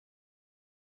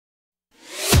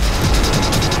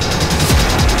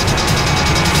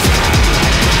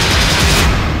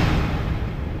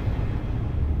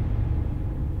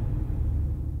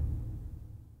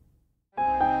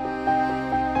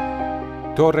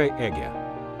Torre Egger,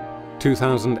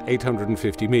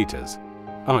 2,850 meters,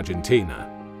 Argentina.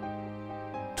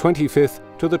 25th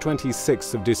to the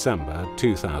 26th of December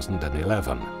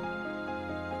 2011.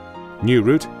 New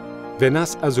route,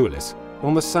 Venas Azules,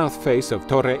 on the south face of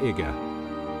Torre Egger.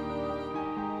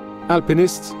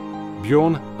 Alpinists,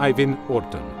 Bjorn-EIvind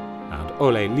Aartun and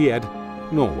Ole Lied,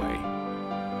 Norway.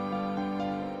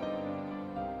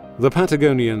 The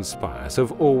Patagonian spires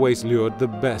have always lured the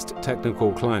best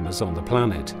technical climbers on the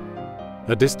planet.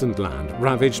 A distant land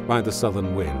ravaged by the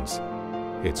southern winds,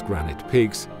 its granite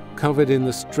peaks covered in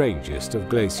the strangest of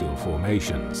glacial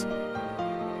formations.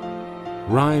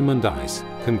 Rime and ice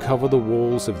can cover the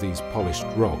walls of these polished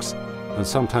rocks and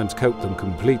sometimes coat them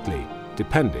completely,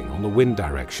 depending on the wind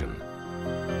direction.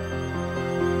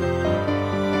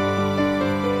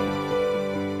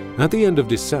 At the end of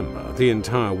December, the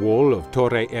entire wall of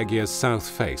Torre Egger's south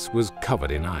face was covered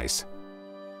in ice.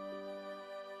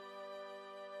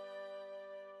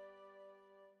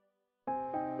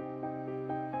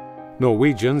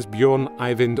 Norwegians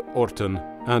Bjorn-EIvind Aartun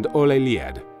and Ole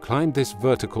Lied climbed this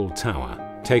vertical tower,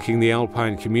 taking the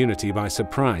alpine community by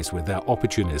surprise with their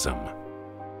opportunism.